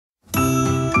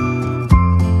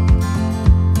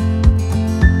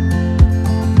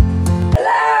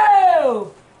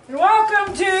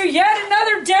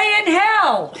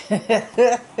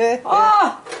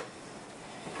Oh!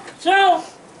 So,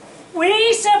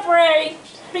 we separate,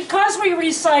 because we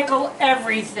recycle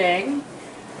everything,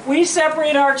 we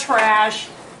separate our trash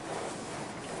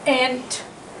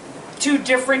into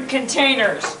different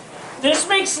containers. This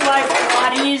makes life a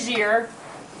lot easier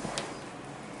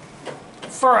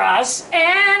for us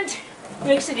and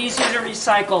makes it easier to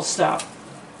recycle stuff.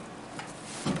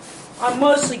 I'm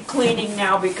mostly cleaning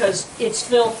now because it's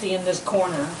filthy in this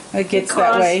corner. It gets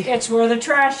that way. It's where the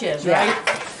trash is, right?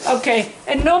 Okay,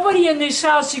 and nobody in this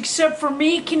house except for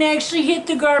me can actually hit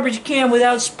the garbage can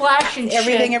without splashing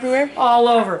everything shit everywhere? all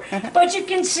over. But you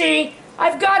can see,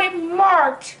 I've got it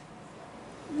marked,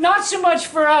 not so much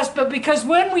for us, but because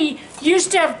when we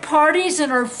used to have parties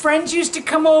and our friends used to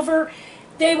come over,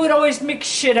 they would always mix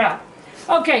shit up.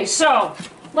 Okay, so,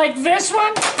 like this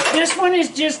one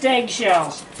is just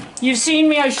eggshells. You've seen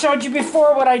me, I showed you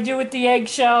before what I do with the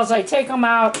eggshells. I take them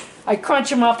out, I crunch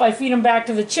them up, I feed them back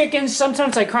to the chickens.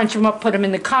 Sometimes I crunch them up, put them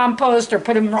in the compost, or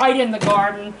put them right in the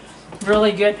garden.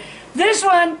 Really good. This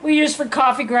one we use for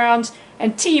coffee grounds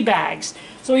and tea bags.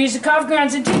 So we use the coffee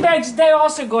grounds and tea bags, they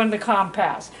also go in the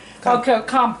compost. Okay,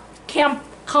 Compass?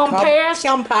 Compass,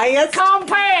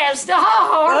 the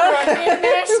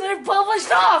internationally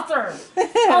published author.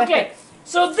 Okay,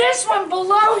 so this one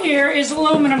below here is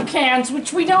aluminum cans,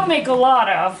 which we don't make a lot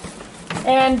of.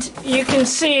 And you can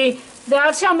see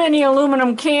that's how many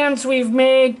aluminum cans we've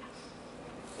made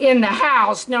in the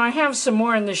house. Now I have some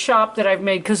more in the shop that I've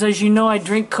made because, as you know, I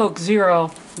drink Coke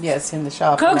Zero. Yes, in the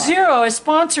shop. Coke Zero is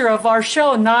sponsor of our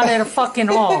show, not at a fucking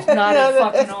all. Not at a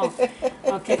fucking all.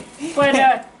 Okay,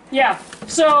 but yeah,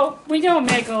 so we don't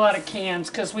make a lot of cans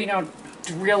because we don't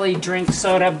really drink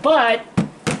soda, but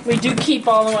we do keep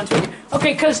all the ones we do.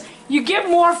 Okay, because you get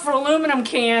more for aluminum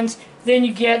cans than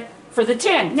you get for the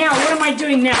tin. Now, what am I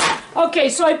doing now? Okay,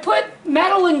 so I put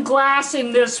metal and glass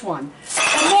in this one.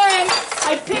 And then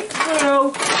I pick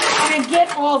through and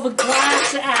get all the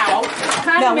glass out.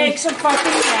 Kind of makes a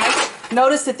fucking mess.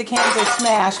 Notice that the cans are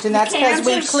smashed, and that's because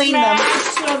we clean them.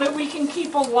 So that we can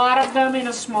keep a lot of them in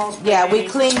a small space. Yeah, we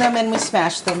clean them and we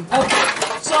smash them. Okay,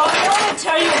 so I want to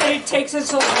tell you that it takes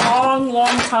us a long,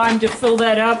 long time to fill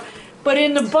that up. But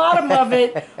in the bottom of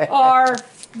it are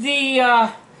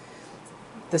the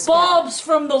bulbs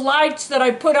from the lights that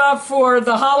I put up for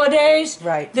the holidays.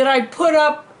 Right. That I put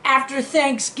up after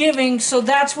Thanksgiving, so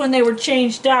that's when they were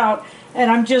changed out. And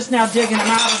I'm just now digging them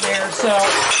out of there. So,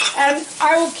 and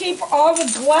I will keep all the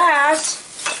glass.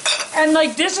 And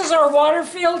like this is our water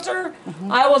filter.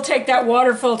 I will take that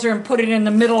water filter and put it in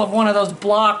the middle of one of those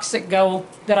blocks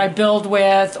that I build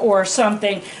with or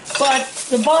something. But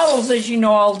the bottles, as you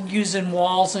know, I'll use in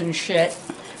walls and shit.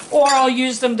 Or I'll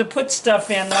use them to put stuff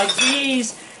in. Like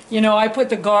these, you know, I put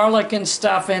the garlic and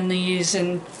stuff in these,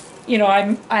 and you know,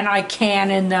 I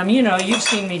can in them. You know, you've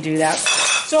seen me do that.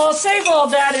 So I'll save all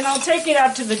that and I'll take it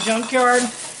out to the junkyard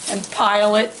and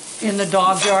pile it in the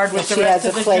dog yard with the rest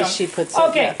of the junk. She puts it.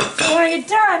 Okay, so when I get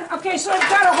done, okay, so I've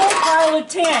got a whole pile of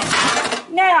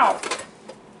tin. Now,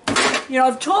 you know,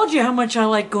 I've told you how much I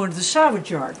like going to the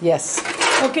salvage yard. Yes.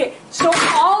 Okay, so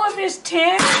all of this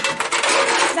tin,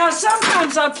 now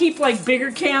sometimes I'll keep like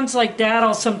bigger cans like that,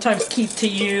 I'll sometimes keep to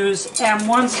use, and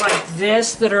ones like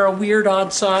this that are a weird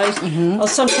odd size, I'll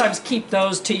sometimes keep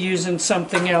those to use in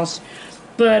something else.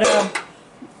 But,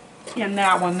 and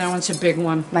that one's a big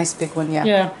one. Nice big one, yeah.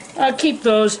 Yeah, I'll keep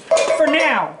those for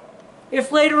now.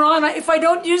 If later on, if I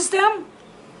don't use them,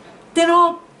 then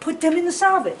I'll put them in the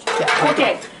salvage. Yeah.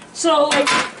 Okay, so like,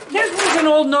 this was an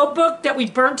old notebook that we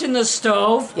burnt in the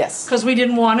stove. Yes. Because we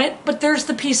didn't want it, but there's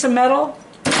the piece of metal.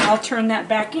 I'll turn that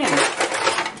back in. Okay,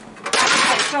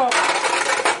 so,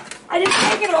 I didn't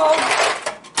take it all.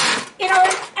 You know,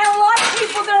 and a lot of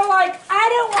people, they're like, I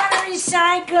don't want to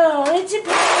recycle. It's a pain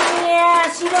in the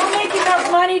ass. You don't make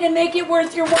enough money to make it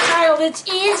worth your while. It's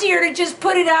easier to just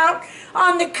put it out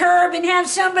on the curb and have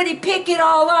somebody pick it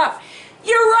all up.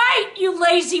 You're right, you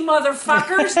lazy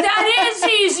motherfuckers. That is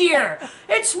easier.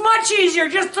 It's much easier.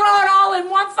 Just throw it all in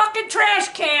one fucking trash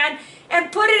can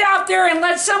and put it out there and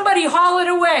let somebody haul it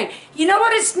away. You know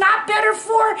what it's not better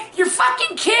for? Your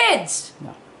fucking kids.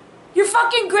 No. Your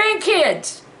fucking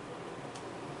grandkids.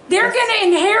 They're going to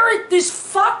inherit this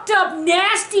fucked up,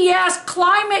 nasty-ass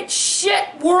climate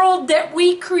shit world that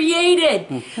we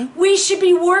created. We should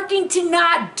be working to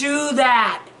not do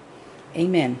that.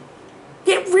 Amen.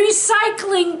 That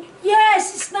recycling,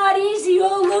 yes, it's not easy.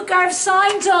 Oh, look, I have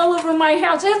signs all over my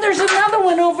house. And there's another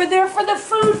one over there for the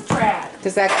food trash.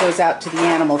 Because that goes out to the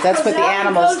animals. That's what the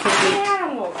animals can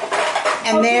eat.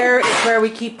 And there is where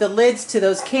we keep the lids to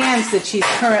those cans that she's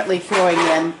currently throwing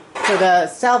in. for the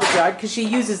salvage yard because she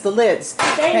uses the lids.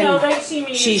 They know, they see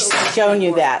me. She's shown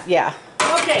you that, yeah.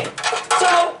 Okay,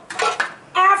 so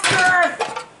after,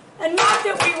 and not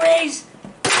that we raise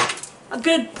a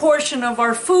good portion of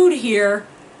our food here,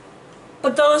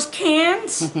 but those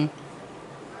cans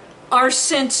are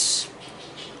since,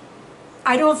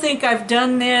 I don't think I've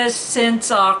done this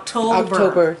since October.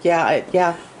 October, yeah,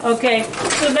 yeah. Okay,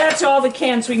 so that's all the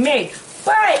cans we made.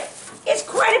 But it's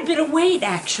quite a bit of weight,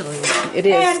 actually. It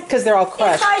is, because they're all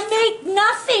crushed. If I make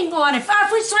nothing on it, if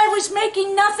I was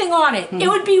making nothing on it, it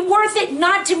would be worth it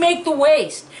not to make the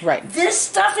waste. Right. This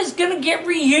stuff is going to get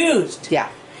reused. Yeah.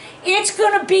 It's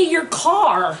going to be your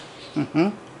car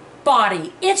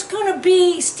body. It's going to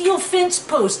be steel fence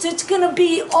posts. It's going to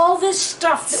be all this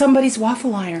stuff. Somebody's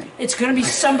waffle iron. It's going to be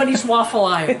somebody's waffle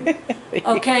iron.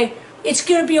 Okay? It's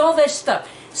going to be all this stuff.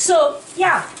 So,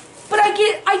 yeah. But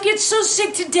I get so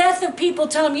sick to death of people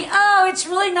telling me, oh, it's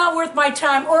really not worth my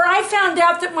time. Or I found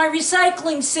out that my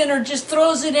recycling center just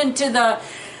throws it into the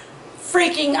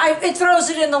it throws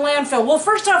it in the landfill. Well,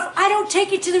 first off, I don't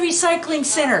take it to the recycling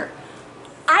center.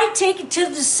 I take it to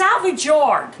the salvage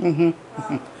yard.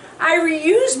 I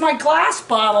reuse my glass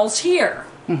bottles here.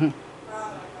 And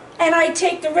I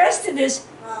take the rest of this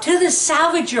to the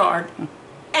salvage yard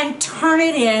and turn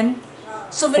it in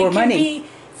so that it can be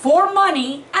for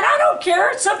money. And I don't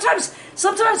care. Sometimes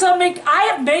I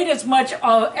have made as much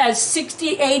as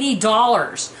 $60,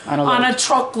 $80 on a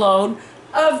truckload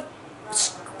of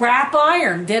scrap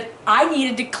iron that I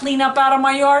needed to clean up out of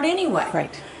my yard anyway.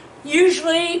 Right.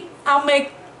 Usually I'll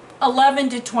make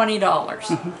 $11 to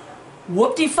 $20.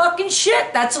 Whoop-de fucking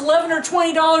shit. That's $11 or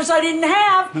 $20 I didn't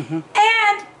have.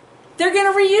 And they're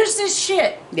going to reuse this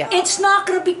shit. Yeah. It's not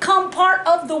going to become part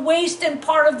of the waste and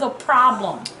part of the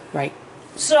problem. Right.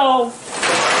 So,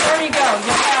 there you go.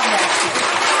 You have that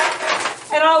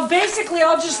shit. And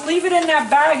I'll just leave it in that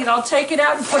bag and I'll take it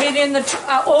out and put it in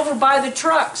the over by the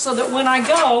truck so that when I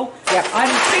go, I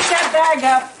can pick that bag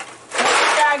up, put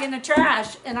the bag in the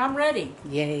trash, and I'm ready.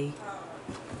 Yay.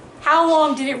 How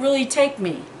long did it really take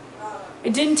me?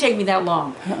 It didn't take me that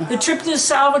long. The trip to the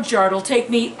salvage yard will take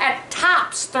me at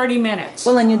tops 30 minutes.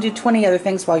 Well, and you'll do 20 other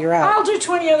things while you're out. I'll do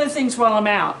 20 other things while I'm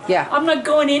out. Yeah. I'm not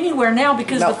going anywhere now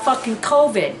because of the fucking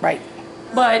COVID. Right.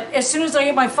 But as soon as I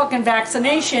get my fucking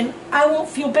vaccination, I won't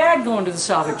feel bad going to the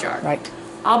salvage yard. Right.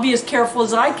 I'll be as careful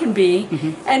as I can be.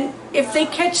 And if they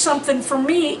catch something from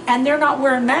me and they're not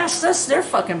wearing masks, that's their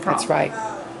fucking problem. That's right.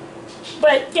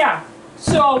 But yeah,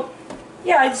 so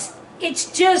yeah,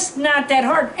 it's just not that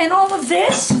hard. And all of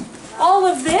this, all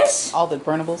the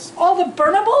burnables,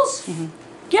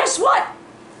 guess what?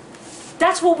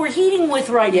 That's what we're heating with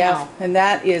right now. And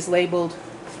that is labeled.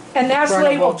 And that's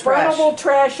labeled burnable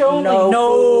trash only.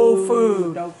 No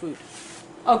food. No food.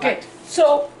 Okay, right.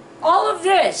 So all of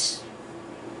this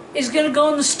is going to go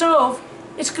in the stove.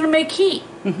 It's going to make heat.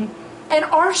 And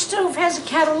our stove has a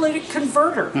catalytic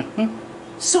converter.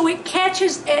 So it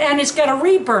catches, and it's got a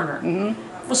reburner.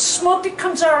 The smoke that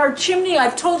comes out of our chimney,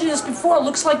 I've told you this before, it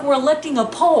looks like we're electing a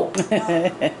pope.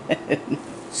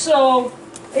 So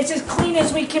it's as clean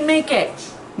as we can make it.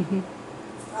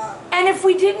 And if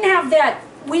we didn't have that,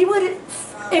 we would,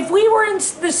 if we were in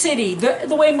the city,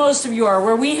 the way most of you are,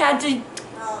 where we had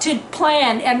to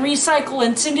plan and recycle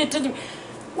and send it to the,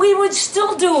 we would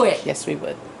still do it. Yes, we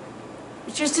would.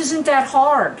 It just isn't that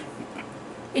hard.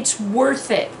 It's worth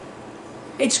it.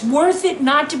 It's worth it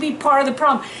not to be part of the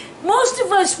problem. Most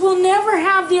of us will never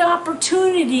have the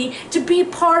opportunity to be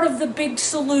part of the big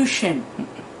solution.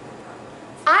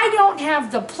 I don't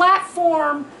have the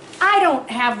platform. I don't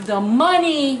have the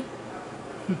money.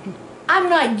 I'm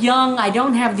not young. I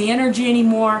don't have the energy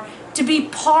anymore to be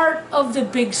part of the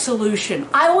big solution.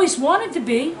 I always wanted to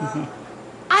be.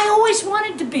 I always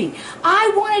wanted to be.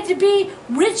 I wanted to be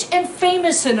rich and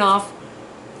famous enough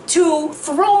to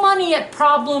throw money at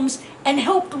problems and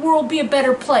help the world be a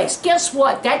better place. Guess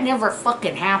what? That never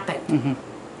fucking happened.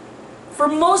 For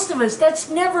most of us, that's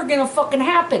never gonna fucking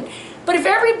happen. But if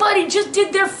everybody just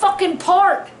did their fucking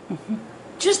part,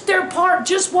 just their part,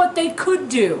 just what they could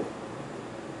do,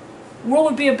 the world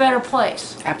would be a better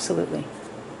place. Absolutely.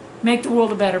 Make the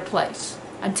world a better place.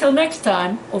 Until next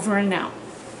time, over and out.